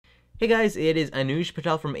Hey guys, it is Anuj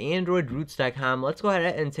Patel from AndroidRoots.com. Let's go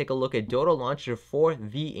ahead and take a look at Dodol Launcher for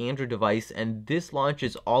the Android device, and this launch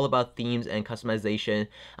is all about themes and customization.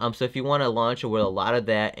 So if you want a launcher with a lot of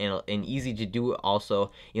that and easy to do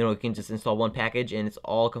also, you can just install one package and it's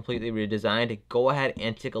all completely redesigned. Go ahead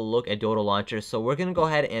and take a look at Dodol Launcher. So we're gonna go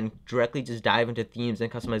ahead and directly just dive into themes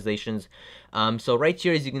and customizations. So right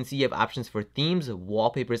here, as you can see, you have options for themes,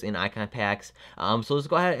 wallpapers, and icon packs. So let's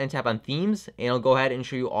go ahead and tap on themes, and I'll go ahead and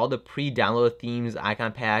show you all the pre-downloaded themes,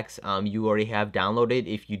 icon packs you already have downloaded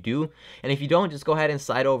if you do, and if you don't, just go ahead and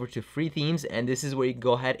slide over to free themes, and this is where you can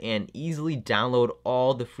go ahead and easily download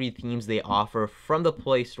all the free themes they offer from the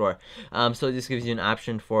Play Store. So this gives you an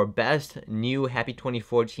option for best, new, happy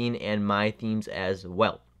 2014, and my themes as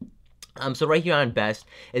well. So right here on best,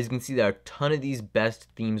 as you can see, there are a ton of these best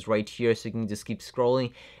themes right here, so you can just keep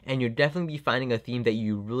scrolling and you'll definitely be finding a theme that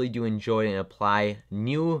you really do enjoy and apply.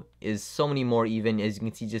 New is so many more, even as you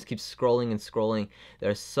can see, just keep scrolling and scrolling.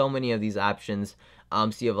 There are so many of these options. So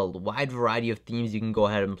you have a wide variety of themes you can go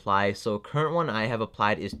ahead and apply. So current one I have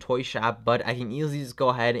applied is Toy Shop, but I can easily just go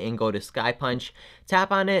ahead and go to Sky Punch, tap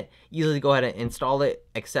on it, easily go ahead and install it,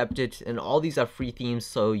 accept it, and all these are free themes,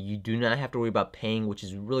 so you do not have to worry about paying, which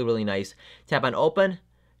is really nice. Tap on Open,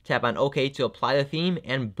 tap on OK to apply the theme,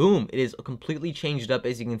 and boom, it is completely changed up.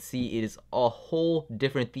 As you can see, it is a whole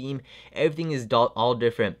different theme. Everything is all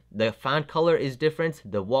different. The font color is different,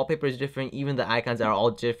 the wallpaper is different, even the icons are all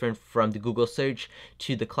different, from the Google search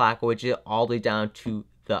to the clock widget all the way down to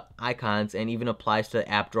the icons, and even applies to the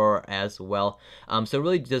app drawer as well. So it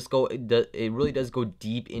really does go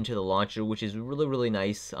deep into the launcher, which is really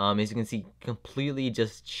nice. As you can see, completely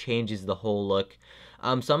just changes the whole look. So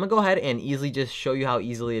I'm gonna go ahead and easily just show you how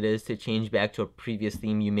easily it is to change back to a previous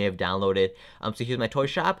theme you may have downloaded. So here's my Toy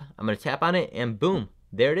Shop. I'm gonna tap on it, and boom,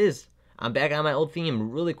 there it is. I'm back on my old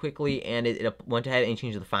theme really quickly, and it went ahead and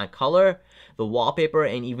changed the font color, the wallpaper,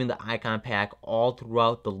 and even the icon pack all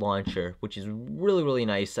throughout the launcher, which is really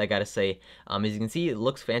nice, I gotta say. As you can see, it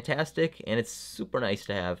looks fantastic, and it's super nice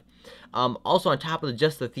to have. Also, on top of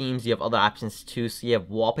just the themes, you have other options too. So you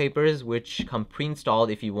have wallpapers, which come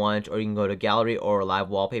pre-installed if you want, or you can go to gallery or live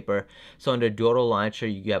wallpaper. So under Dodol Launcher,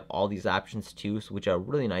 you have all these options too, which are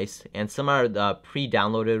really nice. And some are the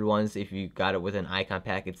pre-downloaded ones. If you got it with an icon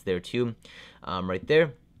pack, it's there too, right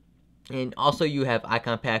there. And also you have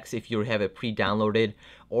icon packs if you have it pre-downloaded,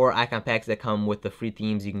 or icon packs that come with the free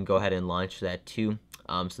themes. You can go ahead and launch that too.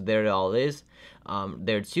 So there it all is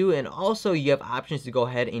there too. And also you have options to go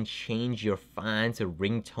ahead and change your font,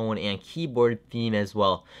 ringtone, and keyboard theme as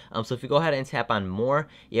well. So if you go ahead and tap on more,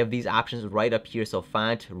 you have these options right up here. So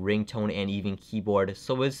font, ringtone, and even keyboard.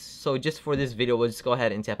 So just for this video, we'll just go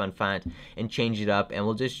ahead and tap on font and change it up, and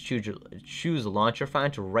we'll just choose launcher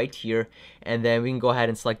font right here, and then we can go ahead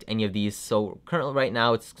and select any of these. So currently right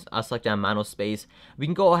now it's selected on monospace. We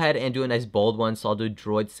can go ahead and do a nice bold one, so I'll do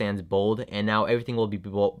Droid Sans bold, and now everything will be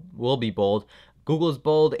bold. Google's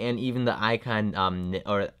bold, and even the icon,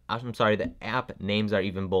 the app names are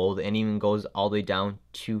even bold, and even goes all the way down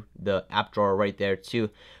to the app drawer right there too.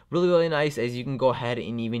 Really nice, as you can go ahead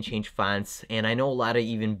and even change fonts. And I know a lot of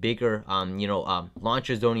even bigger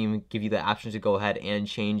launchers don't even give you the option to go ahead and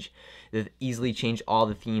easily change all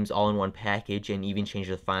the themes all in one package, and even change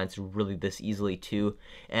the fonts really this easily too.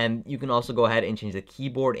 And you can also go ahead and change the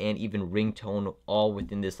keyboard and even ringtone all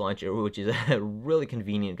within this launcher, which is really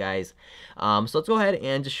convenient, guys. So let's go ahead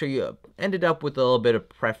and just show you. Ended up with a little bit of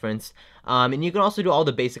preference. And you can also do all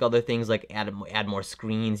the basic other things like add more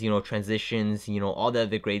screens, transitions, all the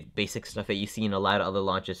other great basic stuff that you see in a lot of other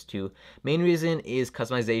launches too. Main reason is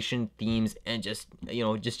customization, themes, and just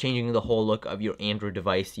changing the whole look of your Android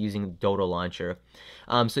device using Dodol Launcher.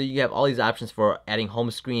 So you have all these options for adding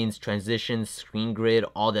home screens, transitions, screen grid,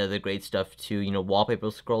 all the other great stuff too. Wallpaper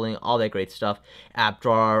scrolling, all that great stuff. App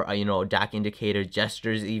drawer, dock indicator,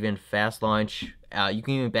 gestures, even fast launch. You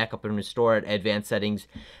can even back up and restore it, advanced settings.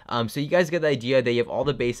 So you guys get the idea. They have all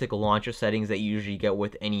the basic launcher settings that you usually get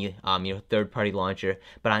with any third-party launcher.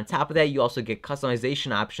 But on top of that, you also get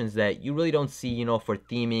customization options that you really don't see, for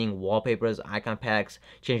theming, wallpapers, icon packs,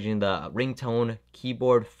 changing the ringtone,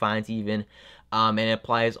 keyboard, font even, and it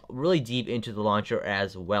applies really deep into the launcher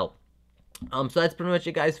as well. So that's pretty much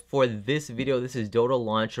it, guys, for this video. This is Dodol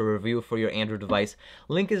Launcher review for your Android device.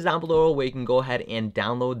 Link is down below where you can go ahead and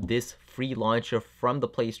download this free launcher from the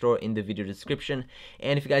Play Store in the video description.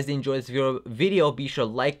 And if you guys did enjoy this video, be sure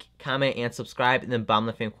to like, comment, and subscribe in the bottom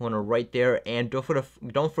left-hand corner right there. And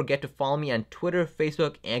don't forget to follow me on Twitter,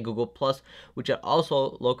 Facebook, and Google+, which are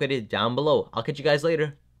also located down below. I'll catch you guys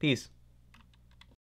later. Peace.